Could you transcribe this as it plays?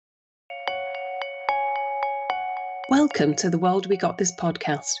Welcome to the World We Got This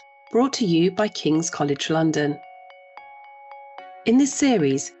podcast, brought to you by King's College London. In this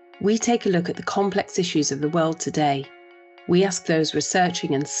series, we take a look at the complex issues of the world today. We ask those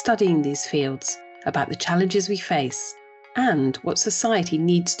researching and studying these fields about the challenges we face and what society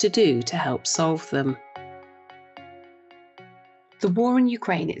needs to do to help solve them. The war in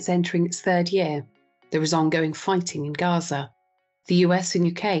Ukraine is entering its third year. There is ongoing fighting in Gaza. The US and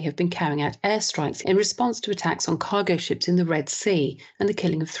UK have been carrying out airstrikes in response to attacks on cargo ships in the Red Sea and the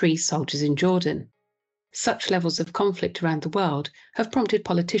killing of 3 soldiers in Jordan. Such levels of conflict around the world have prompted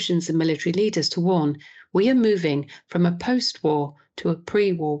politicians and military leaders to warn we are moving from a post-war to a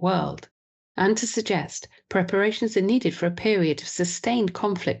pre-war world, and to suggest preparations are needed for a period of sustained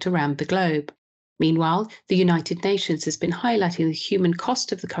conflict around the globe. Meanwhile, the United Nations has been highlighting the human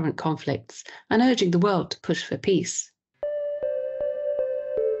cost of the current conflicts and urging the world to push for peace.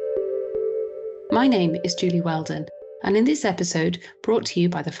 My name is Julie Weldon, and in this episode, brought to you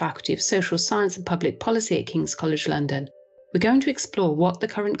by the Faculty of Social Science and Public Policy at King's College London, we're going to explore what the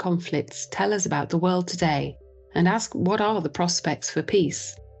current conflicts tell us about the world today and ask what are the prospects for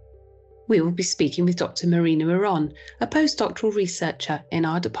peace. We will be speaking with Dr. Marina Miron, a postdoctoral researcher in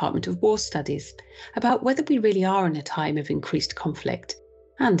our Department of War Studies, about whether we really are in a time of increased conflict,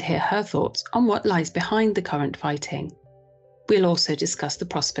 and hear her thoughts on what lies behind the current fighting. We'll also discuss the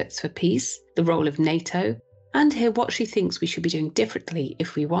prospects for peace, the role of NATO, and hear what she thinks we should be doing differently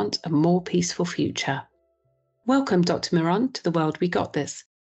if we want a more peaceful future. Welcome, Dr. Miron, to the World We Got This.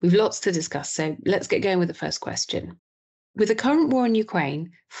 We've lots to discuss, so let's get going with the first question. With the current war in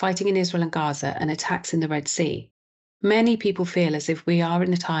Ukraine, fighting in Israel and Gaza, and attacks in the Red Sea, many people feel as if we are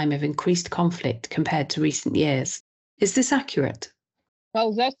in a time of increased conflict compared to recent years. Is this accurate?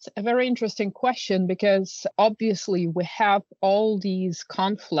 Well, that's a very interesting question because obviously we have all these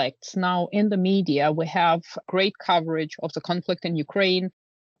conflicts now in the media. We have great coverage of the conflict in Ukraine.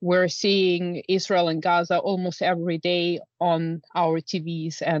 We're seeing Israel and Gaza almost every day on our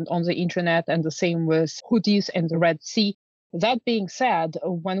TVs and on the internet, and the same with Houthis and the Red Sea. That being said,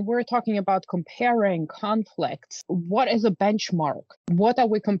 when we're talking about comparing conflicts, what is a benchmark? What are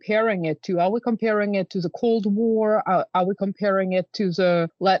we comparing it to? Are we comparing it to the Cold War? Are we comparing it to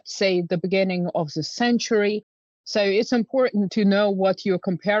let's say, the beginning of the century? So it's important to know what you're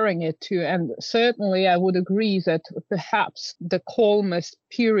comparing it to. And certainly I would agree that perhaps the calmest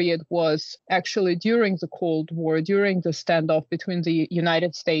period was actually during the Cold War, during the standoff between the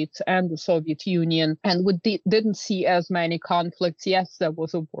United States and the Soviet Union. And we didn't see as many conflicts. Yes, there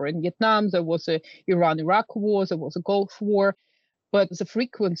was a war in Vietnam, there was a Iran-Iraq war, there was a Gulf War, but the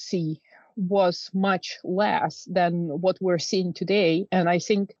frequency was much less than what we're seeing today. And I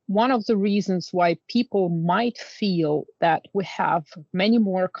think one of the reasons why people might feel that we have many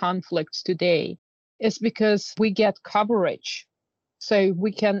more conflicts today is because we get coverage. So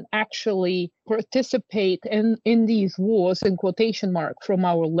we can actually participate in these wars, in quotation mark, from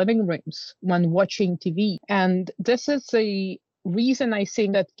our living rooms when watching TV. And this is a reason I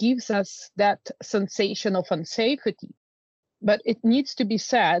think that gives us that sensation of unsafety. But it needs to be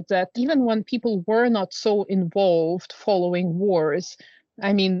said that even when people were not so involved following wars,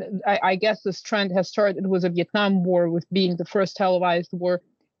 I guess this trend has started with the Vietnam War, with being the first televised war.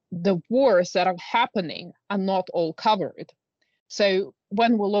 The wars that are happening are not all covered. So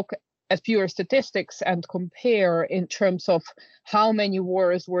when we look at pure statistics and compare in terms of how many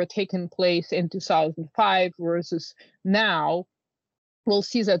wars were taking place in 2005 versus now, we'll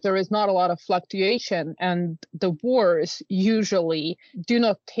see that there is not a lot of fluctuation, and the wars usually do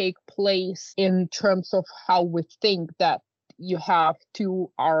not take place in terms of how we think that you have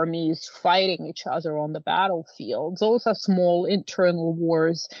 2 armies fighting each other on the battlefield. Those are small internal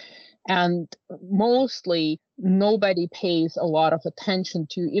wars, and mostly nobody pays a lot of attention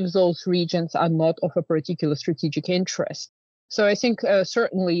to if those regions are not of a particular strategic interest. So I think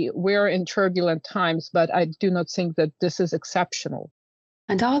certainly we're in turbulent times, but I do not think that this is exceptional.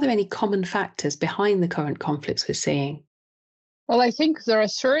 And are there any common factors behind the current conflicts we're seeing? Well, I think there are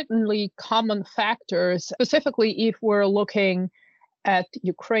certainly common factors, specifically if we're looking at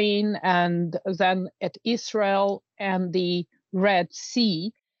Ukraine and then at Israel and the Red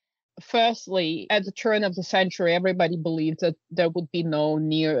Sea. Firstly, at the turn of the century, everybody believed that there would be no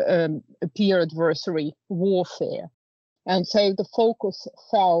peer adversary warfare. And so the focus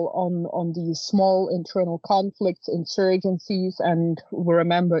fell on these small internal conflicts, insurgencies, and we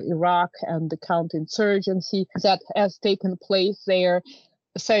remember Iraq and the counterinsurgency that has taken place there.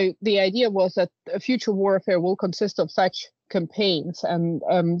 So the idea was that future warfare will consist of such campaigns. And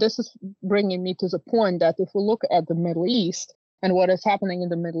this is bringing me to the point that if we look at the Middle East, And what is happening in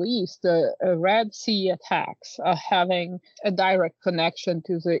the Middle East, the Red Sea attacks are having a direct connection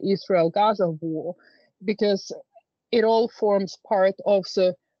to the Israel-Gaza war, because it all forms part of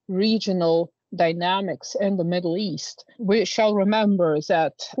the regional dynamics in the Middle East. We shall remember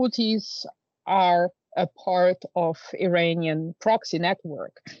that Houthis are a part of Iranian proxy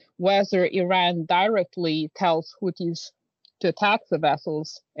network. Whether Iran directly tells Houthis to attack the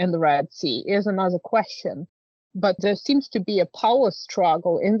vessels in the Red Sea is another question. But there seems to be a power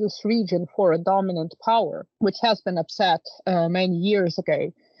struggle in this region for a dominant power, which has been upset many years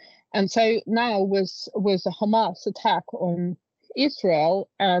ago. And so now with the Hamas attack on Israel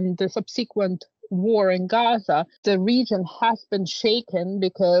and the subsequent war in Gaza, the region has been shaken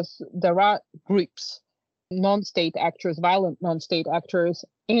because there are groups, non-state actors, violent non-state actors,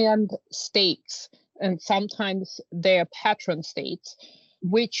 and states, and sometimes they are patron states,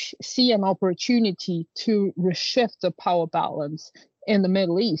 which see an opportunity to reshift the power balance in the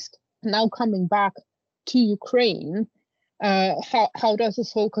Middle East. Now coming back to Ukraine, how does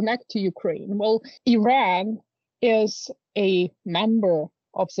this all connect to Ukraine? Well, Iran is a member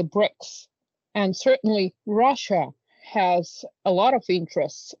of the BRICS, and certainly Russia has a lot of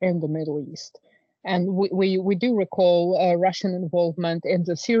interests in the Middle East. And we do recall Russian involvement in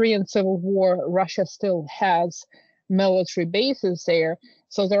the Syrian civil war. Russia still has military bases there.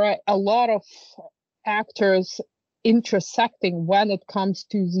 So there are a lot of actors intersecting when it comes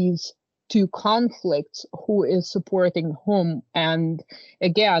to these two conflicts, who is supporting whom. And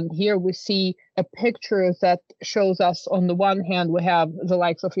again, here we see a picture that shows us, on the one hand, we have the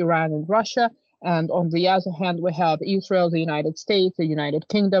likes of Iran and Russia, and on the other hand, we have Israel, the United States, the United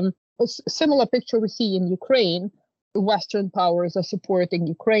Kingdom. A similar picture we see in Ukraine. Western powers are supporting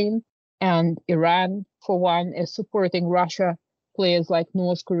Ukraine, and Iran, for one, is supporting Russia. Players like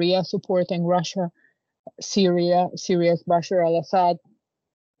North Korea supporting Russia, Syria's Bashar al-Assad,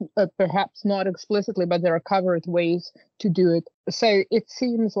 perhaps not explicitly, but there are covered ways to do it. So it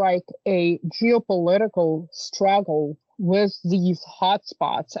seems like a geopolitical struggle with these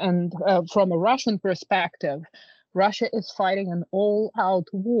hotspots. And from a Russian perspective, Russia is fighting an all-out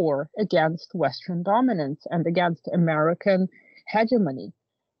war against Western dominance and against American hegemony.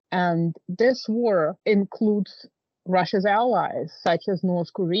 And this war includes Russia's allies, such as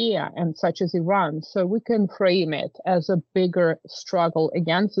North Korea and such as Iran. So we can frame it as a bigger struggle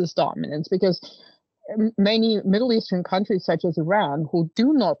against this dominance, because many Middle Eastern countries, such as Iran, who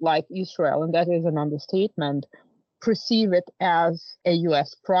do not like Israel, and that is an understatement, perceive it as a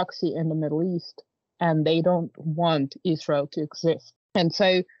U.S. proxy in the Middle East, and they don't want Israel to exist. And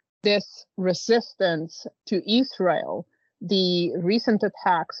so this resistance to Israel, the recent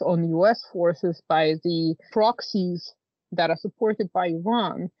attacks on U.S. forces by the proxies that are supported by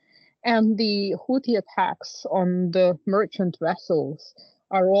Iran, and the Houthi attacks on the merchant vessels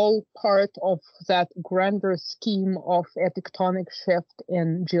are all part of that grander scheme of a tectonic shift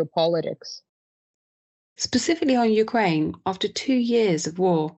in geopolitics. Specifically on Ukraine, after 2 years of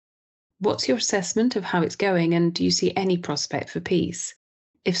war, what's your assessment of how it's going, and do you see any prospect for peace?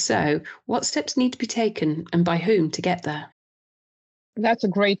 If so, what steps need to be taken and by whom to get there? That's a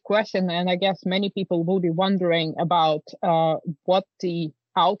great question, and I guess many people will be wondering about what the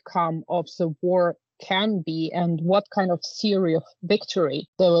outcome of the war can be and what kind of theory of victory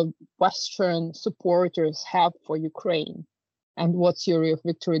the Western supporters have for Ukraine, and what theory of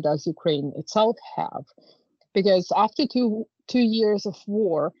victory does Ukraine itself have. Because after two years of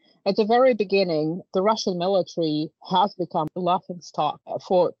war, at the very beginning, the Russian military has become a laughingstock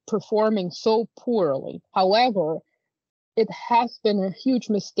for performing so poorly. However, it has been a huge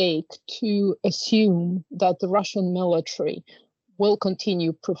mistake to assume that the Russian military will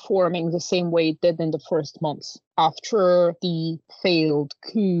continue performing the same way it did in the first months after the failed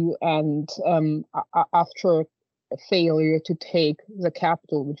coup and after a failure to take the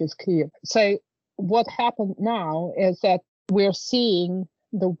capital, which is Kyiv. So what happened now is that we're seeing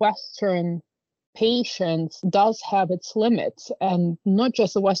the Western patience does have its limits, and not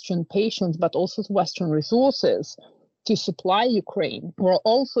just the Western patience, but also the Western resources to supply Ukraine. We're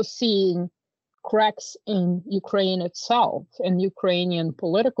also seeing cracks in Ukraine itself, in Ukrainian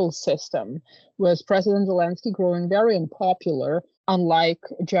political system, with President Zelensky growing very unpopular, unlike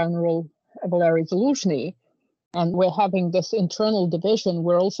General Valery Zaluzhny. And we're having this internal division.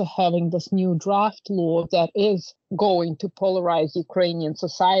 We're also having this new draft law that is going to polarize Ukrainian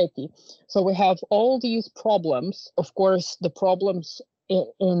society. So we have all these problems. Of course, the problems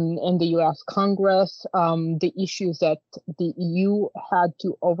in the US Congress, the issues that the EU had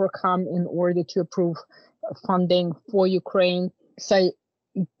to overcome in order to approve funding for Ukraine. So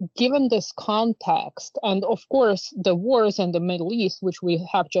given this context, and of course the wars in the Middle East, which we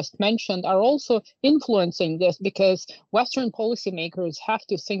have just mentioned, are also influencing this, because Western policymakers have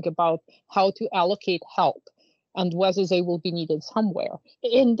to think about how to allocate help and whether they will be needed somewhere.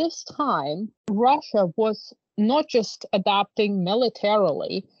 In this time, Russia was not just adapting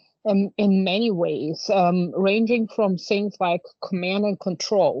militarily, in many ways, ranging from things like command and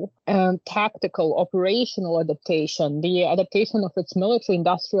control and tactical operational adaptation, the adaptation of its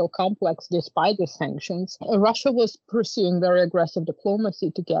military-industrial complex despite the sanctions. Russia was pursuing very aggressive diplomacy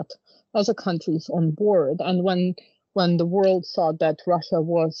to get other countries on board. And when the world saw that Russia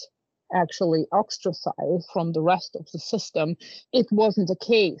was actually ostracized from the rest of the system, it wasn't the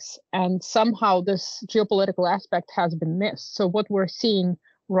case. And somehow this geopolitical aspect has been missed. So what we're seeing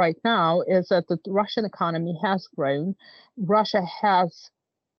right now is that the Russian economy has grown. Russia has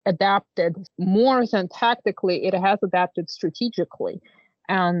adapted more than tactically, it has adapted strategically.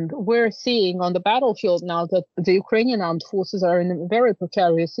 And we're seeing on the battlefield now that the Ukrainian armed forces are in a very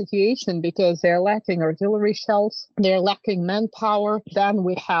precarious situation because they're lacking artillery shells, they're lacking manpower. Then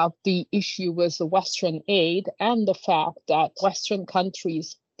we have the issue with the Western aid and the fact that Western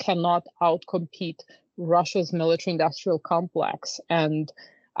countries cannot outcompete Russia's military-industrial complex, and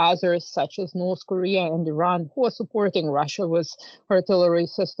others such as North Korea and Iran, who are supporting Russia with artillery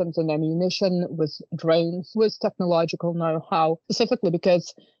systems and ammunition, with drones, with technological know-how, specifically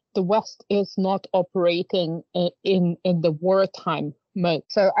because the West is not operating in the wartime mode.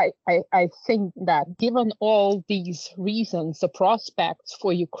 So I think that given all these reasons, the prospects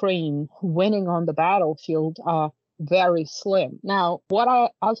for Ukraine winning on the battlefield are very slim. Now, what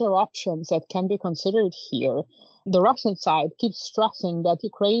are other options that can be considered here? The Russian side keeps stressing that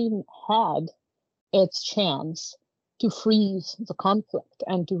Ukraine had its chance to freeze the conflict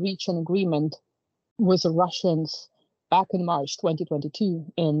and to reach an agreement with the Russians back in March 2022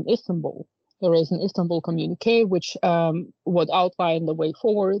 in Istanbul. There is an Istanbul communique which would outline the way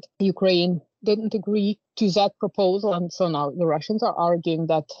forward. Ukraine didn't agree to that proposal, and so now the Russians are arguing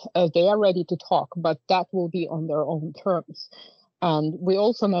that they are ready to talk, but that will be on their own terms. And we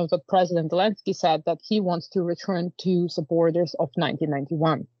also know that President Zelensky said that he wants to return to the borders of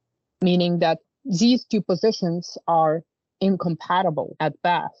 1991, meaning that these two positions are incompatible at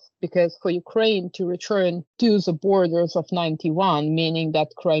best, because for Ukraine to return to the borders of 91, meaning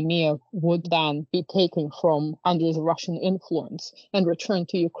that Crimea would then be taken from under the Russian influence and return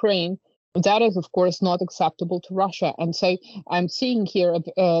to Ukraine, that is, of course, not acceptable to Russia. And so I'm seeing here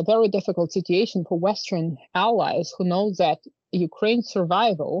a very difficult situation for Western allies who know that Ukraine's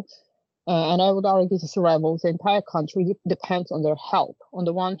survival, and I would argue the survival of the entire country, depends on their help, on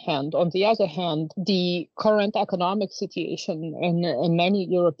the one hand. On the other hand, the current economic situation in many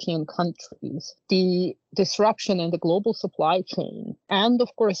European countries, the disruption in the global supply chain, and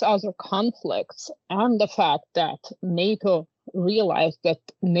of course other conflicts, and the fact that NATO realized that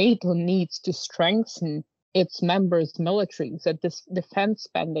NATO needs to strengthen its members' militaries, that this defense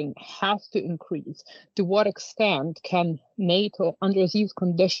spending has to increase. To what extent can NATO, under these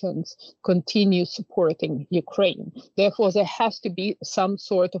conditions, continue supporting Ukraine? Therefore, there has to be some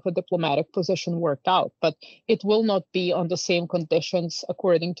sort of a diplomatic position worked out, but it will not be on the same conditions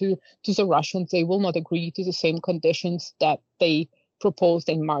according to the Russians. They will not agree to the same conditions that they proposed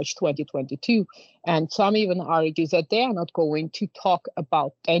in March 2022. And some even argue that they are not going to talk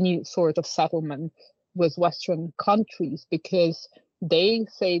about any sort of settlement with Western countries because they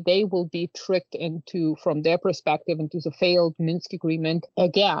say they will be tricked into, from their perspective, into the failed Minsk agreement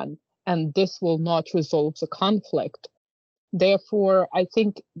again, and this will not resolve the conflict. Therefore, I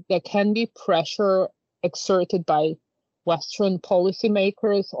think there can be pressure exerted by Western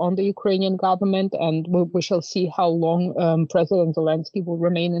policymakers on the Ukrainian government, and we shall see how long President Zelensky will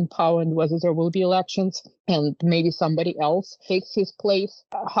remain in power and whether there will be elections and maybe somebody else takes his place,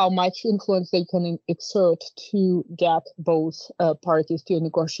 how much influence they can exert to get both parties to a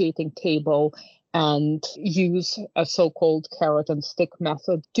negotiating table and use a so-called carrot and stick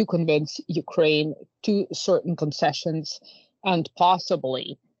method to convince Ukraine to certain concessions and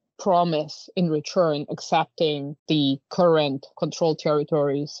possibly promise in return accepting the current controlled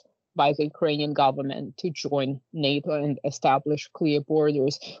territories by the Ukrainian government to join NATO and establish clear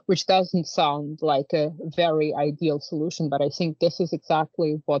borders, which doesn't sound like a very ideal solution, but I think this is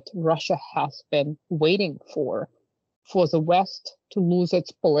exactly what Russia has been waiting for the West to lose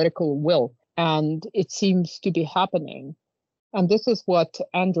its political will. And it seems to be happening. And this is what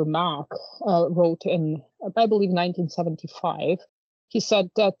Andrew Mack wrote in, I believe, 1975. He said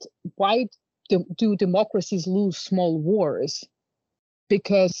that why do democracies lose small wars?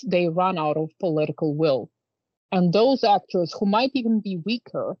 Because they run out of political will. And those actors who might even be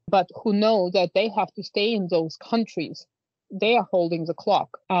weaker, but who know that they have to stay in those countries, they are holding the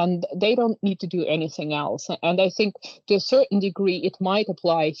clock and they don't need to do anything else. And I think to a certain degree, it might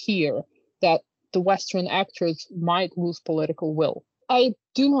apply here that the Western actors might lose political will. I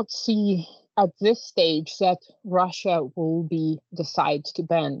do not see at this stage that Russia will decide to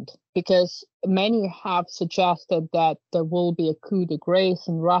bend, because many have suggested that there will be a coup de grace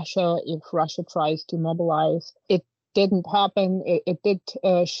in Russia if Russia tries to mobilize. It didn't happen. It did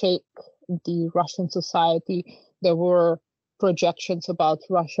shake the Russian society. There were projections about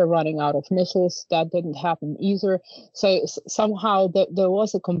Russia running out of missiles. That didn't happen either. So somehow there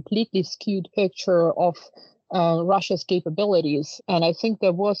was a completely skewed picture of Russia's capabilities. And I think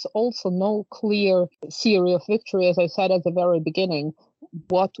there was also no clear theory of victory, as I said at the very beginning.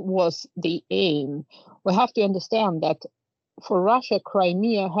 What was the aim? We have to understand that for Russia,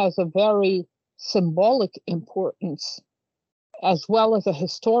 Crimea has a very symbolic importance as well as a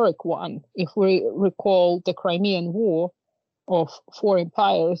historic one. If we recall the Crimean War of Four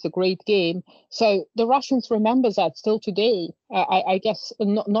Empires, the Great Game. So the Russians remember that still today. I guess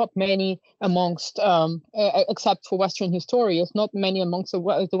not many amongst, except for Western historians, not many amongst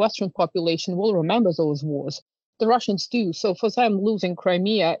the Western population will remember those wars. The Russians do. So for them, losing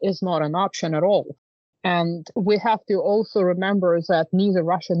Crimea is not an option at all. And we have to also remember that neither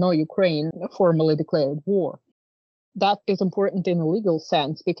Russia nor Ukraine formally declared war. That is important in a legal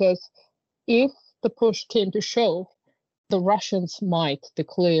sense, because if the push came to shove, the Russians might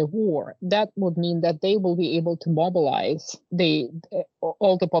declare war. That would mean that they will be able to mobilize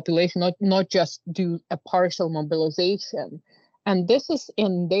all the population, not just do a partial mobilization. And this is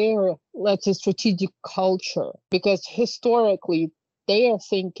in their, let's say, strategic culture, because historically they are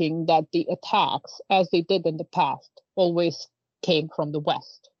thinking that the attacks, as they did in the past, always came from the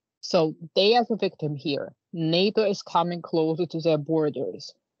West. So they are the victim here. NATO is coming closer to their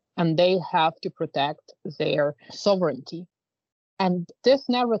borders, and they have to protect their sovereignty. And this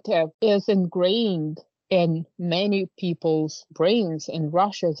narrative is ingrained in many people's brains in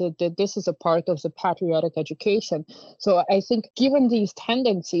Russia, that this is a part of the patriotic education. So I think given these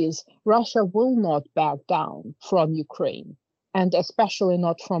tendencies, Russia will not back down from Ukraine, and especially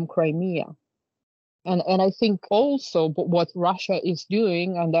not from Crimea. And I think also what Russia is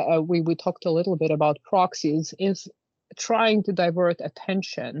doing, and we talked a little bit about proxies, is trying to divert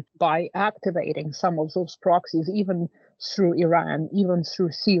attention by activating some of those proxies, even through Iran, even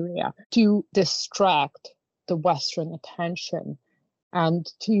through Syria, to distract the Western attention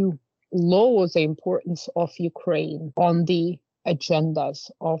and to lower the importance of Ukraine on the agendas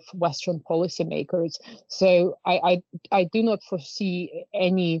of Western policymakers. So I do not foresee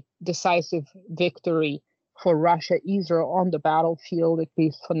any decisive victory for Russia either on the battlefield, at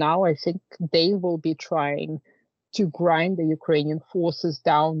least for now. I think they will be trying to grind the Ukrainian forces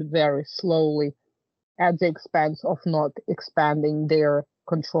down very slowly at the expense of not expanding their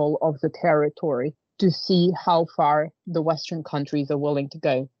control of the territory, to see how far the Western countries are willing to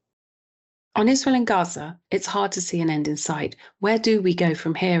go. On Israel and Gaza, it's hard to see an end in sight. Where do we go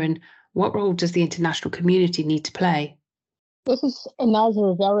from here, and what role does the international community need to play? This is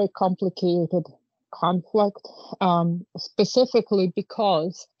another very complicated conflict, specifically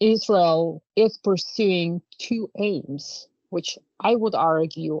because Israel is pursuing two aims, which I would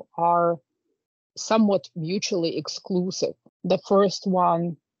argue are somewhat mutually exclusive. The first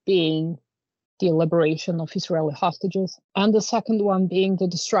one being the liberation of Israeli hostages, and the second one being the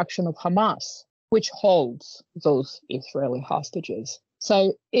destruction of Hamas, which holds those Israeli hostages.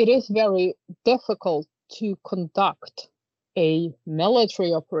 So it is very difficult to conduct a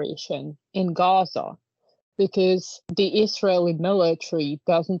military operation in Gaza because the Israeli military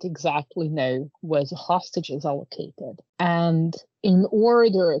doesn't exactly know where the hostages are located. And in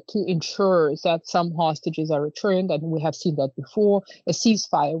order to ensure that some hostages are returned, and we have seen that before, a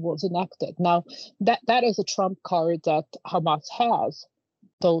ceasefire was enacted. Now, that is a trump card that Hamas has,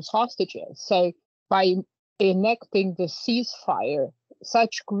 those hostages. So by enacting the ceasefire,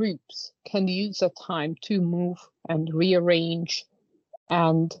 such groups can use the time to move and rearrange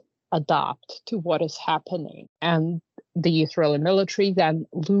and adapt to what is happening. And the Israeli military then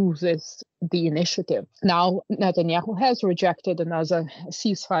loses the initiative. Now, Netanyahu has rejected another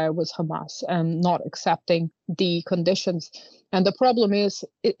ceasefire with Hamas and not accepting the conditions. And the problem is,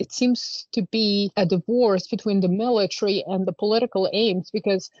 it seems to be a divorce between the military and the political aims,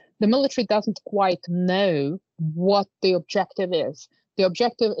 because the military doesn't quite know what the objective is. The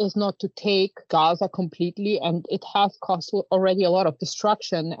objective is not to take Gaza completely, and it has caused already a lot of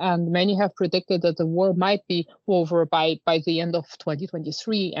destruction. And many have predicted that the war might be over by the end of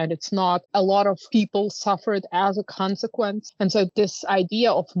 2023, and it's not. A lot of people suffered as a consequence. And so this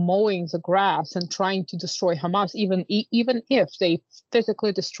idea of mowing the grass and trying to destroy Hamas, even if they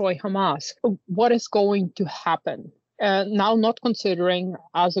physically destroy Hamas, what is going to happen? Now, not considering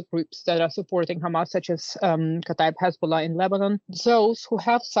other groups that are supporting Hamas, such as Kataib Hezbollah in Lebanon, those who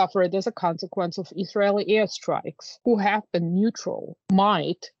have suffered as a consequence of Israeli airstrikes, who have been neutral,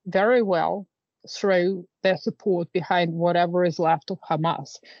 might very well throw their support behind whatever is left of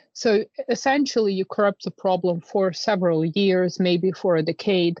Hamas. So essentially, you curb the problem for several years, maybe for a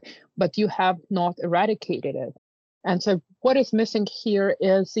decade, but you have not eradicated it. And so what is missing here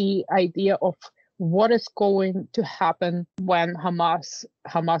is the idea of what is going to happen when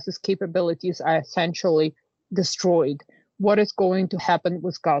Hamas's capabilities are essentially destroyed? What is going to happen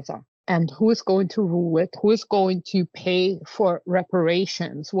with Gaza? And who is going to rule it? Who is going to pay for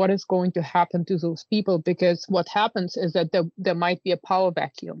reparations? What is going to happen to those people? Because what happens is that there might be a power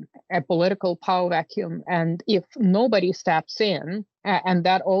vacuum, a political power vacuum. And if nobody steps in, and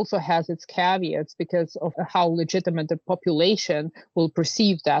that also has its caveats because of how legitimate the population will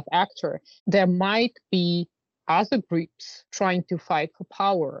perceive that actor, there might be other groups trying to fight for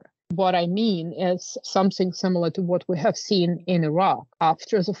power. What I mean is something similar to what we have seen in Iraq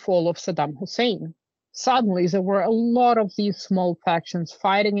after the fall of Saddam Hussein. Suddenly, there were a lot of these small factions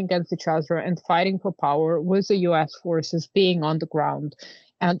fighting against each other and fighting for power, with the US forces being on the ground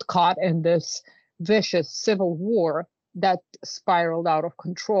and caught in this vicious civil war that spiraled out of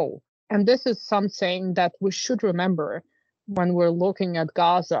control. And this is something that we should remember when we're looking at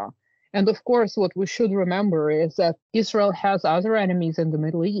Gaza. And of course, what we should remember is that Israel has other enemies in the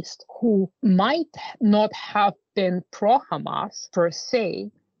Middle East who might not have been pro-Hamas per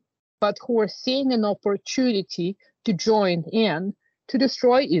se, but who are seeing an opportunity to join in to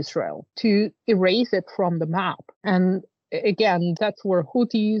destroy Israel, to erase it from the map. And again, that's where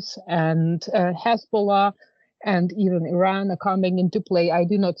Houthis and Hezbollah and even Iran are coming into play. I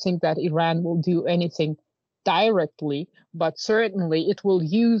do not think that Iran will do anything directly, but certainly it will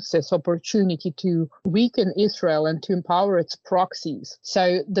use this opportunity to weaken Israel and to empower its proxies.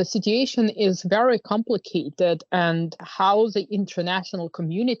 So the situation is very complicated, and how the international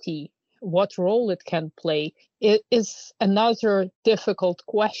community, what role it can play, it is another difficult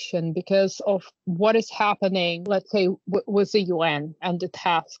question because of what is happening, let's say, with the UN and the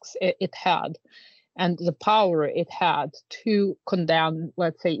tasks it had and the power it had to condemn,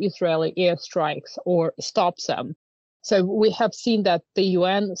 let's say, Israeli airstrikes or stop them. So we have seen that the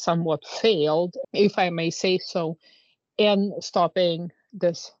UN somewhat failed, if I may say so, in stopping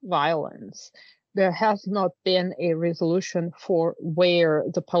this violence. There has not been a resolution for where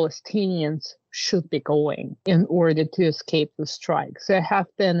the Palestinians should be going in order to escape the strikes. There have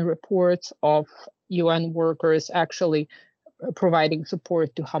been reports of UN workers actually providing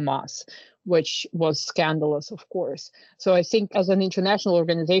support to Hamas, which was scandalous, of course. So I think as an international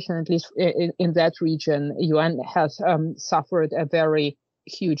organization, at least in that region, UN has suffered a very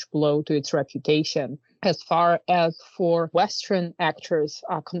huge blow to its reputation. As far as for Western actors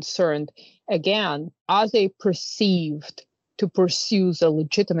are concerned, again, are they perceived to pursue the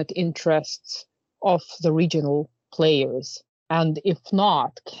legitimate interests of the regional players? And if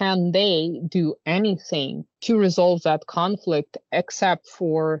not, can they do anything to resolve that conflict except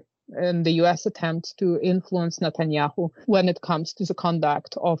for the U.S. attempts to influence Netanyahu when it comes to the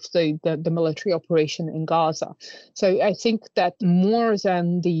conduct of the military operation in Gaza? So I think that more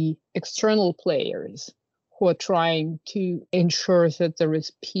than the external players who are trying to ensure that there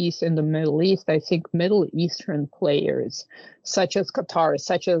is peace in the Middle East, I think Middle Eastern players, such as Qatar,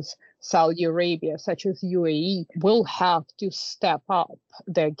 such as Saudi Arabia, such as UAE, will have to step up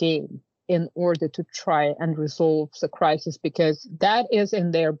their game in order to try and resolve the crisis, because that is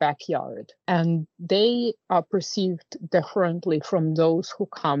in their backyard. And they are perceived differently from those who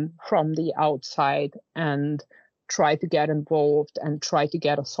come from the outside and try to get involved and try to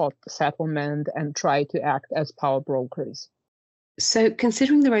get a settlement and try to act as power brokers. So,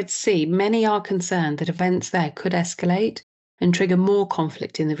 considering the Red Sea, many are concerned that events there could escalate and trigger more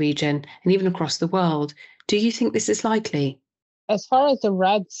conflict in the region and even across the world. Do you think this is likely? As far as the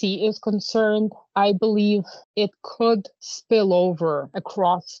Red Sea is concerned, I believe it could spill over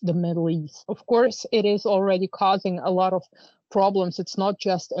across the Middle East. Of course, it is already causing a lot of problems. It's not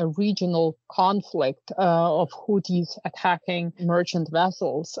just a regional conflict of Houthis attacking merchant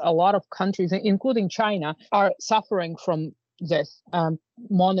vessels. A lot of countries, including China, are suffering from this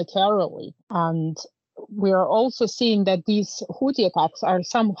monetarily. And we are also seeing that these Houthi attacks are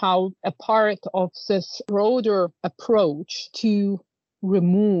somehow a part of this broader approach to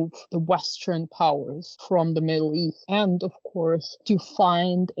remove the Western powers from the Middle East and, of course, to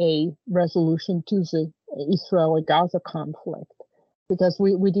find a resolution to the Israel-Gaza conflict. Because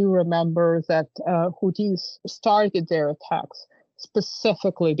we do remember that Houthis started their attacks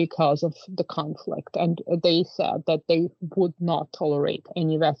specifically because of the conflict. And they said that they would not tolerate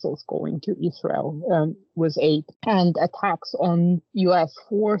any vessels going to Israel with aid. And attacks on U.S.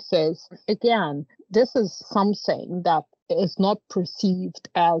 forces, again, this is something that is not perceived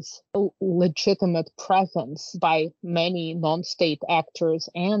as a legitimate presence by many non-state actors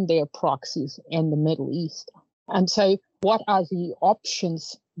and their proxies in the Middle East. And so what are the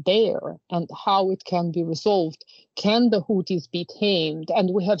options there and how it can be resolved? Can the Houthis be tamed?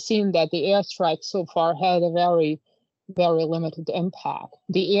 And we have seen that the airstrikes so far had a very, very limited impact.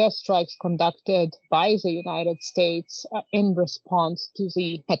 The airstrikes conducted by the United States in response to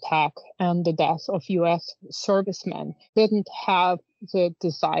the attack and the death of U.S. servicemen didn't have the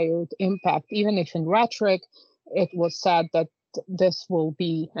desired impact, even if in rhetoric it was said that this will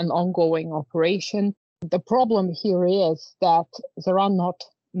be an ongoing operation. The problem here is that there are not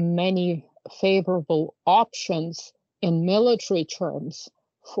many favorable options in military terms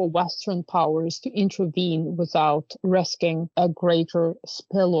for Western powers to intervene without risking a greater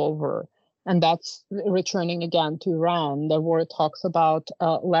spillover. And that's returning again to Iran. There were talks about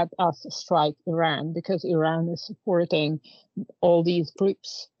let us strike Iran because Iran is supporting all these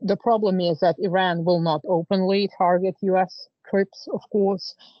groups. The problem is that Iran will not openly target US troops, of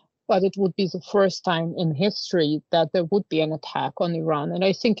course, but it would be the first time in history that there would be an attack on Iran. And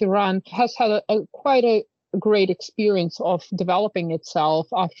I think Iran has had quite a great experience of developing itself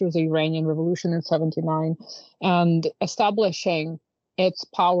after the Iranian Revolution in 1979 and establishing its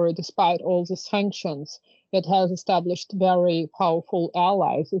power despite all the sanctions. It has established very powerful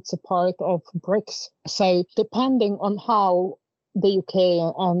allies. It's a part of BRICS. So depending on how the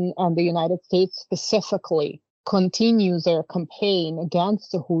UK and the United States specifically continue their campaign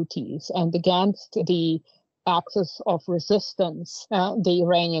against the Houthis and against the axis of resistance, the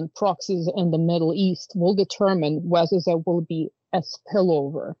Iranian proxies in the Middle East will determine whether there will be a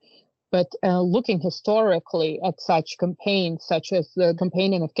spillover. But looking historically at such campaigns, such as the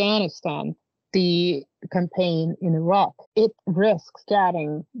campaign in Afghanistan, the campaign in Iraq, it risks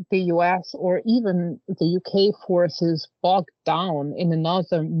getting the US or even the UK forces bogged down in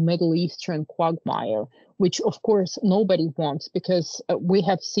another Middle Eastern quagmire, which of course nobody wants because we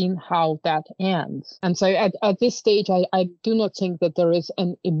have seen how that ends. And so at this stage, I do not think that there is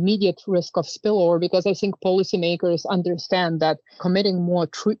an immediate risk of spillover because I think policymakers understand that committing more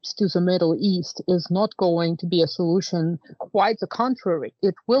troops to the Middle East is not going to be a solution. Quite the contrary,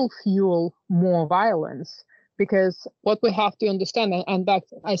 it will fuel more violence. Because what we have to understand, and back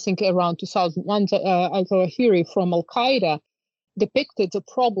I think around 2001, al-Zawahiri from Al-Qaeda depicted the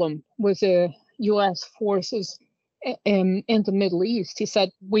problem with the U.S. forces in the Middle East. He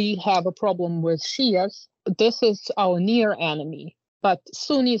said, we have a problem with Shias. This is our near enemy. But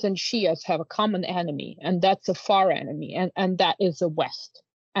Sunnis and Shias have a common enemy, and that's a far enemy, and that is the West.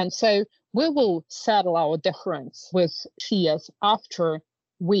 And so we will settle our difference with Shias after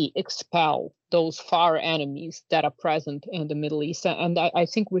we expel those far enemies that are present in the Middle East. And I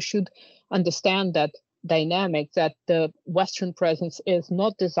think we should understand that dynamic, that the Western presence is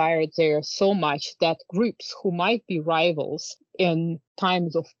not desired there so much that groups who might be rivals in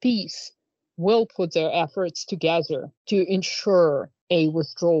times of peace will put their efforts together to ensure a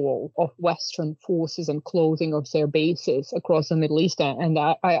withdrawal of Western forces and closing of their bases across the Middle East. And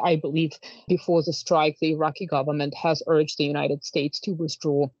I believe before the strike, the Iraqi government has urged the United States to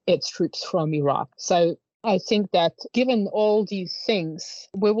withdraw its troops from Iraq. So I think that given all these things,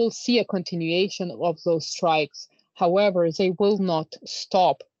 we will see a continuation of those strikes. However, they will not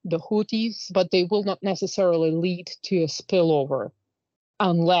stop the Houthis, but they will not necessarily lead to a spillover.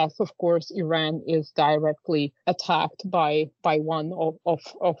 Unless, of course, Iran is directly attacked by one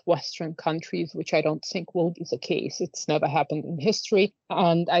of Western countries, which I don't think will be the case. It's never happened in history.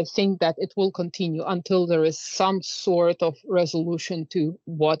 And I think that it will continue until there is some sort of resolution to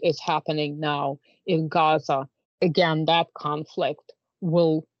what is happening now in Gaza. Again, that conflict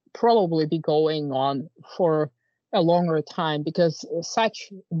will probably be going on for a longer time because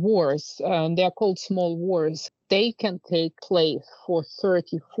such wars, they're called small wars, they can take place for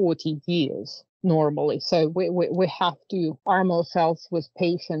 30, 40 years normally. So we have to arm ourselves with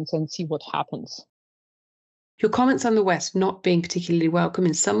patience and see what happens. Your comments on the West not being particularly welcome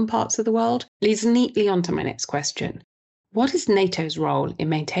in some parts of the world leads neatly onto my next question. What is NATO's role in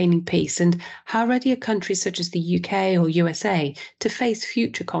maintaining peace, and how ready are countries such as the UK or USA to face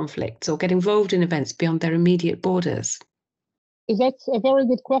future conflicts or get involved in events beyond their immediate borders? That's a very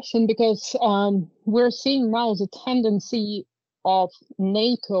good question because we're seeing now the tendency of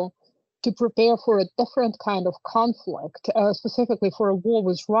NATO to prepare for a different kind of conflict, specifically for a war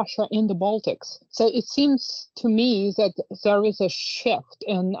with Russia in the Baltics. So it seems to me that there is a shift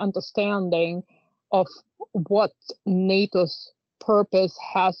in understanding of what NATO's purpose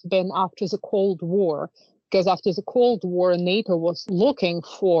has been after the Cold War. Because after the Cold War, NATO was looking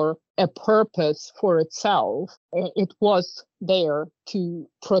for a purpose for itself. It was there to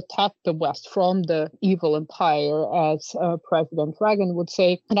protect the West from the evil empire, as President Reagan would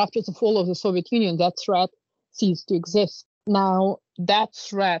say. And after the fall of the Soviet Union, that threat ceased to exist. Now, that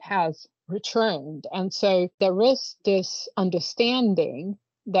threat has returned. And so there is this understanding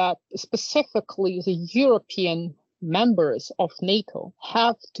that specifically the European members of NATO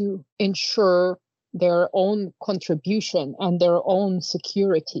have to ensure their own contribution and their own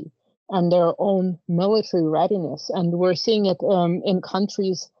security and their own military readiness. And we're seeing it in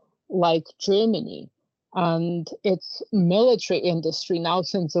countries like Germany and its military industry. Now,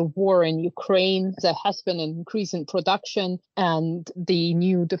 since the war in Ukraine, there has been an increase in production, and the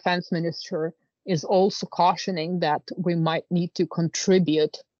new defense minister is also cautioning that we might need to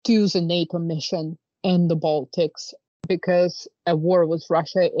contribute to the NATO mission in the Baltics, because a war with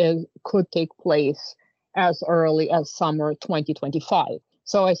Russia could take place as early as summer 2025.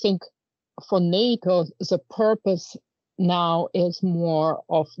 So I think for NATO, the purpose now is more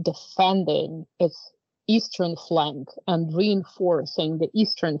of defending its eastern flank and reinforcing the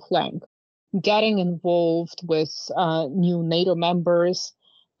eastern flank, getting involved with new NATO members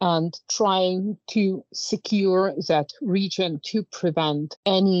and trying to secure that region to prevent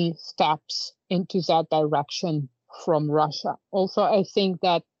any steps into that direction from Russia. Also, I think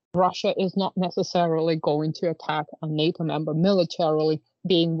that Russia is not necessarily going to attack a NATO member militarily,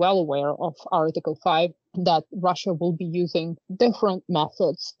 being well aware of Article 5, that Russia will be using different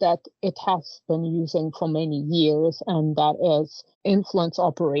methods that it has been using for many years, and that is influence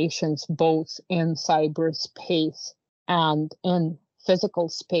operations both in cyberspace and in physical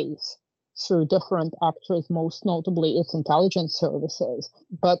space through different actors, most notably its intelligence services.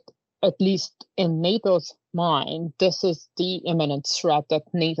 But at least in NATO's mind, this is the imminent threat that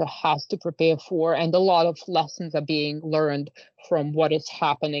NATO has to prepare for, and a lot of lessons are being learned from what is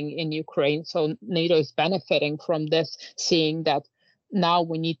happening in Ukraine. So NATO is benefiting from this, seeing that now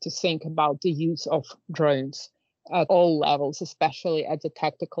we need to think about the use of drones at all levels, especially at the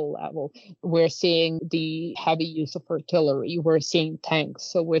tactical level. We're seeing the heavy use of artillery, we're seeing tanks.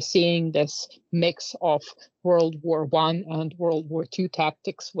 So we're seeing this mix of World War I and World War II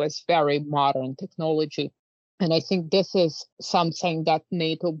tactics with very modern technology. And I think this is something that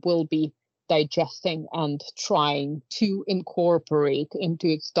NATO will be digesting and trying to incorporate into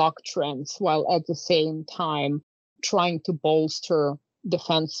its doctrines, while at the same time trying to bolster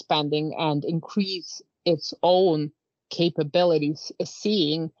defense spending and increase its own capabilities,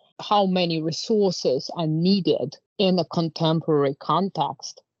 seeing how many resources are needed in a contemporary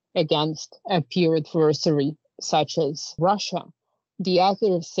context against a peer adversary such as Russia. The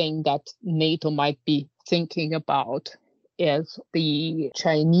other thing that NATO might be thinking about is the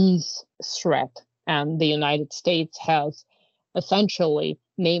Chinese threat, and the United States has essentially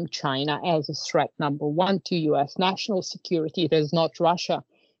named China as a threat number one to U.S. national security. It is not Russia,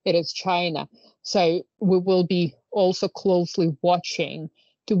 it is China. So we will be also closely watching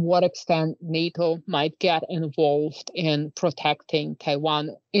to what extent NATO might get involved in protecting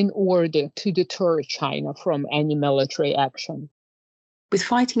Taiwan in order to deter China from any military action. With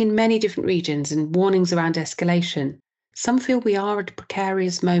fighting in many different regions and warnings around escalation, some feel we are at a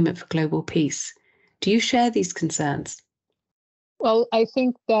precarious moment for global peace. Do you share these concerns? Well, I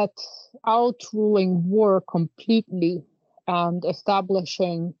think that outruling war completely and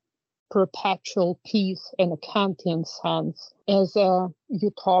establishing perpetual peace in a Kantian sense is a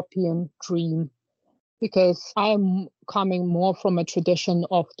utopian dream, because I'm coming more from a tradition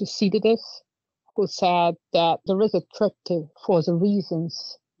of Thucydides, who said that there is a triptych for the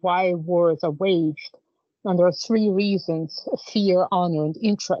reasons why wars are waged. And there are three reasons: fear, honor, and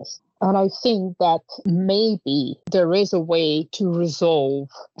interest. And I think that maybe there is a way to resolve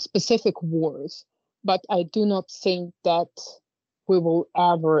specific wars, but I do not think that we will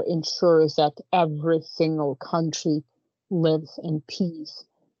ever ensure that every single country lives in peace,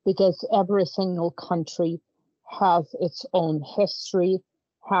 because every single country has its own history,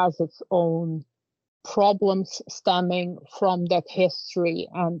 has its own problems stemming from that history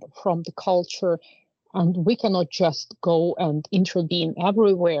and from the culture. And we cannot just go and intervene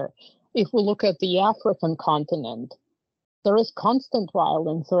everywhere. If we look at the African continent, there is constant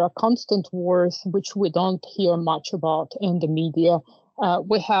violence. There are constant wars, which we don't hear much about in the media.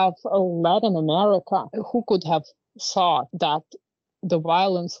 We have Latin America. Who could have thought that the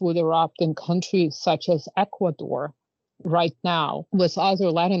violence would erupt in countries such as Ecuador right now, with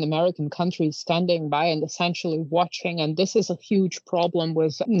other Latin American countries standing by and essentially watching? And this is a huge problem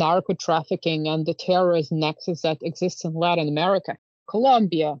with narco trafficking and the terrorist nexus that exists in Latin America.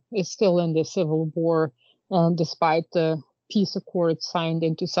 Colombia is still in the civil war, despite the peace accord signed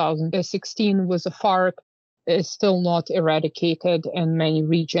in 2016 with the FARC. Is still not eradicated in many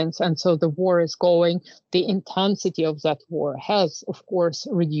regions. And so the war is going. The intensity of that war has, of course,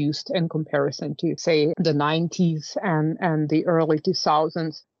 reduced in comparison to, say, the 90s and the early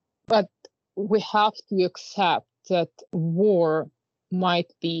 2000s. But we have to accept that war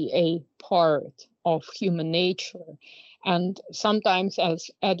might be a part of human nature. And sometimes, as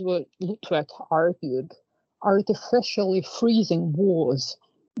Edward Luttwak argued, artificially freezing wars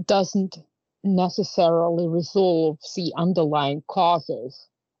doesn't necessarily resolve the underlying causes.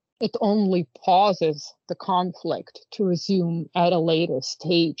 It only pauses the conflict to resume at a later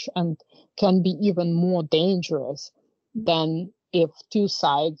stage and can be even more dangerous than if two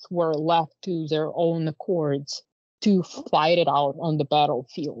sides were left to their own accords to fight it out on the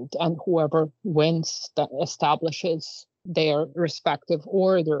battlefield, and whoever wins establishes their respective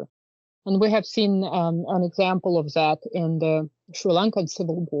order. And we have seen an example of that in the Sri Lankan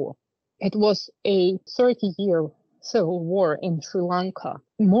civil war. It was a 30-year civil war in Sri Lanka.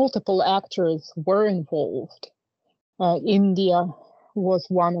 Multiple actors were involved. India was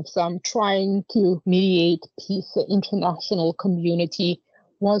one of them, trying to mediate peace. The international community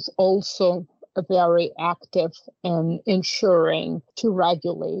was also very active in ensuring to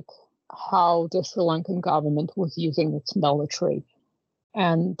regulate how the Sri Lankan government was using its military.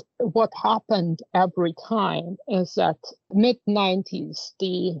 And what happened every time is that mid-90s,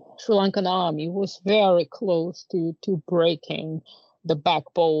 the Sri Lankan army was very close to breaking the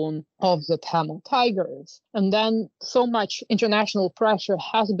backbone of the Tamil Tigers. And then so much international pressure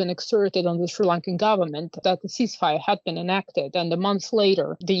has been exerted on the Sri Lankan government that the ceasefire had been enacted. And a month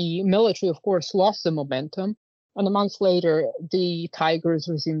later, the military, of course, lost the momentum. And a month later, the Tigers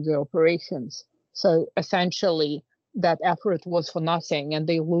resumed their operations. So essentially, that effort was for nothing, and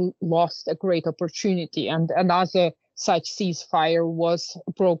they lost a great opportunity. And another such ceasefire was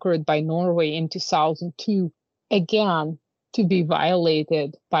brokered by Norway in 2002, again to be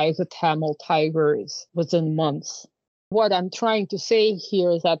violated by the Tamil Tigers within months. What I'm trying to say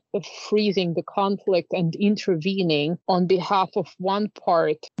here is that freezing the conflict and intervening on behalf of one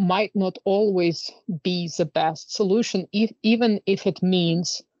part might not always be the best solution, even if it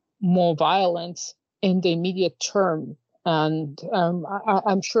means more violence in the immediate term. And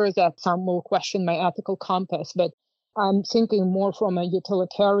I'm sure that some will question my ethical compass, but I'm thinking more from a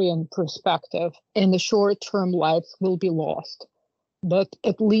utilitarian perspective. In the short term, lives will be lost, but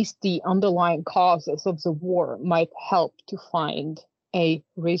at least the underlying causes of the war might help to find a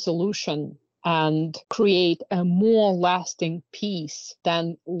resolution and create a more lasting peace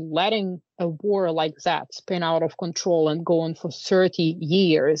than letting a war like that spin out of control and go on for 30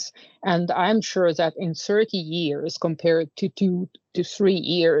 years. And I'm sure that in 30 years, compared to 2 to 3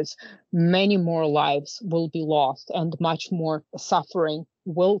 years, many more lives will be lost and much more suffering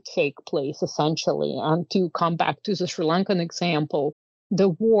will take place, essentially. And to come back to the Sri Lankan example, the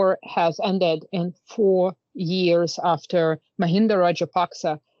war has ended in 4 years after Mahinda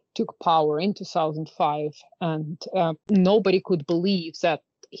Rajapaksa took power in 2005, and nobody could believe that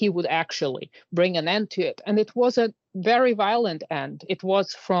he would actually bring an end to it. And it was a very violent end. It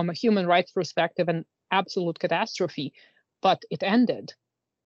was, from a human rights perspective, an absolute catastrophe, but it ended.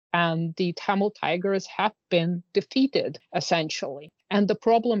 And the Tamil Tigers have been defeated, essentially. And the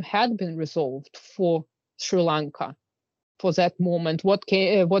problem had been resolved for Sri Lanka. For that moment, what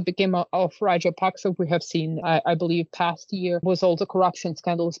became of Rajapaksa, we have seen, I believe, past year with all the corruption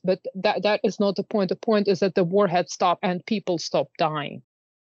scandals. But that is not the point. The point is that the war had stopped and people stopped dying.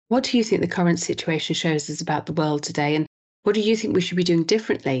 What do you think the current situation shows us about the world today? And what do you think we should be doing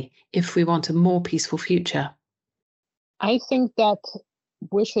differently if we want a more peaceful future? I think that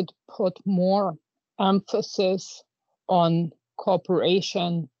we should put more emphasis on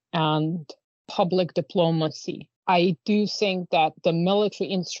cooperation and public diplomacy. I do think that the military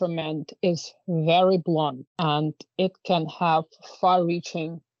instrument is very blunt and it can have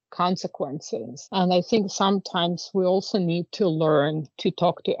far-reaching consequences. And I think sometimes we also need to learn to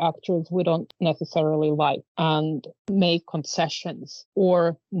talk to actors we don't necessarily like and make concessions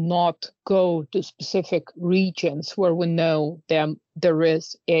or not go to specific regions where we know there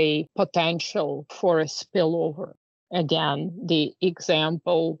is a potential for a spillover. Again, the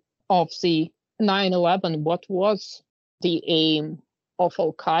example of the 9/11, what was the aim of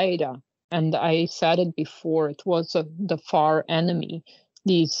Al-Qaeda? And I said it before, it was the far enemy.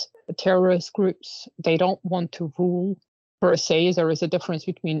 These terrorist groups, they don't want to rule per se. There is a difference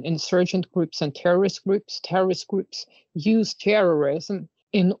between insurgent groups and terrorist groups. Terrorist groups use terrorism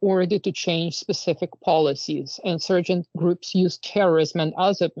in order to change specific policies. Insurgent groups use terrorism and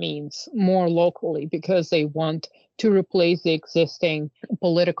other means more locally because they want to replace the existing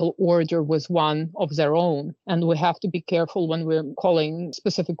political order with one of their own. And we have to be careful when we're calling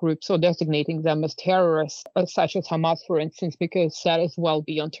specific groups or designating them as terrorists, such as Hamas, for instance, because that is well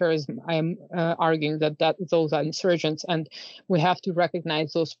beyond terrorism. I am arguing that those are insurgents, and we have to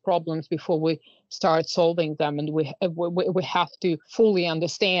recognize those problems before we start solving them. And we have to fully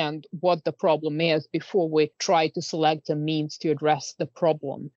understand what the problem is before we try to select the means to address the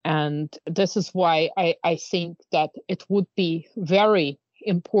problem. And this is why I think that it would be very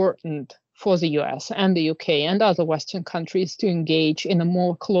important for the US and the UK and other Western countries to engage in a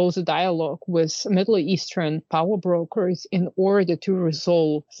more close dialogue with Middle Eastern power brokers in order to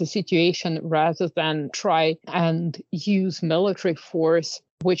resolve the situation rather than try and use military force,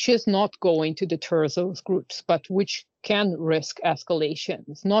 which is not going to deter those groups, but which can risk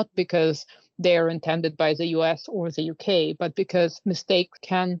escalations, not because they are intended by the US or the UK, but because mistakes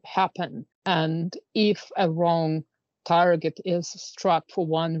can happen. And if a wrong target is struck for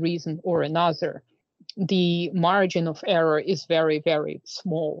one reason or another, the margin of error is very, very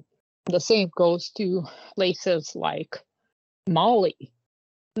small. The same goes to places like Mali.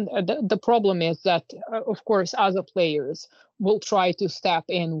 The problem is that, of course, other players will try to step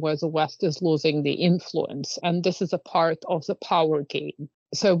in where the West is losing the influence, and this is a part of the power game.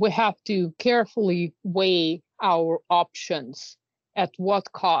 So we have to carefully weigh our options. At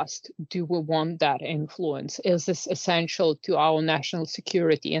what cost do we want that influence? Is this essential to our national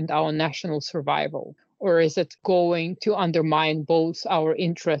security and our national survival? Or is it going to undermine both our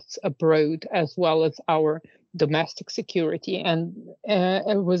interests abroad as well as our domestic security? And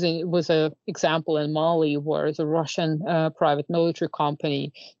it was an example in Mali where the Russian private military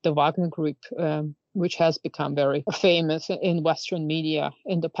company, the Wagner Group, which has become very famous in Western media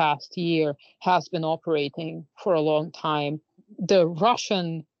in the past year, has been operating for a long time. The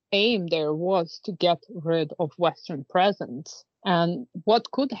Russian aim there was to get rid of Western presence. And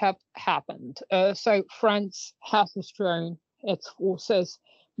what could have happened? So France has withdrawn its forces,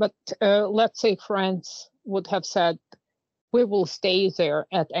 but let's say France would have said, we will stay there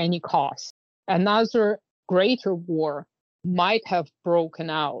at any cost. Another greater war might have broken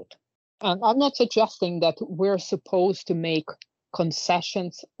out. And I'm not suggesting that we're supposed to make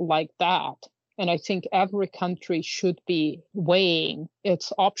concessions like that. And I think every country should be weighing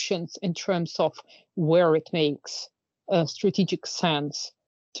its options in terms of where it makes strategic sense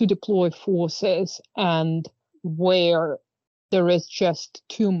to deploy forces and where there is just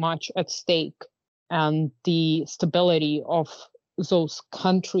too much at stake. And the stability of those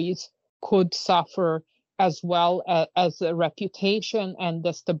countries could suffer, as well as the reputation and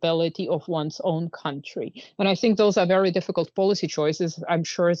the stability of one's own country. And I think those are very difficult policy choices. I'm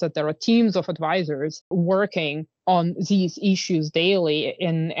sure that there are teams of advisors working on these issues daily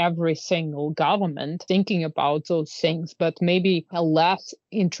in every single government, thinking about those things, but maybe a less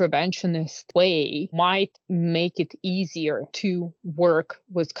interventionist way might make it easier to work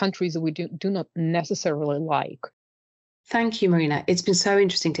with countries that we do not necessarily like. Thank you, Marina. It's been so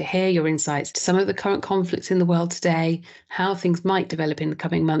interesting to hear your insights to some of the current conflicts in the world today, how things might develop in the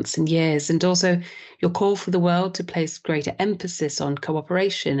coming months and years, and also your call for the world to place greater emphasis on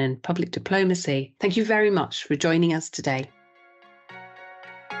cooperation and public diplomacy. Thank you very much for joining us today.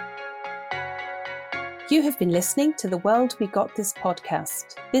 You have been listening to the World We Got This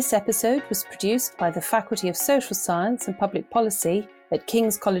podcast. This episode was produced by the Faculty of Social Science and Public Policy at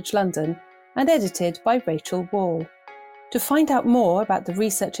King's College London and edited by Rachel Wall. To find out more about the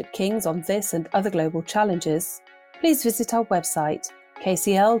research at King's on this and other global challenges, please visit our website,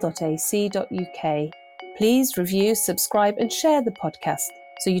 kcl.ac.uk. Please review, subscribe and share the podcast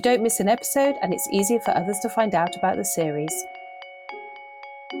so you don't miss an episode and it's easier for others to find out about the series.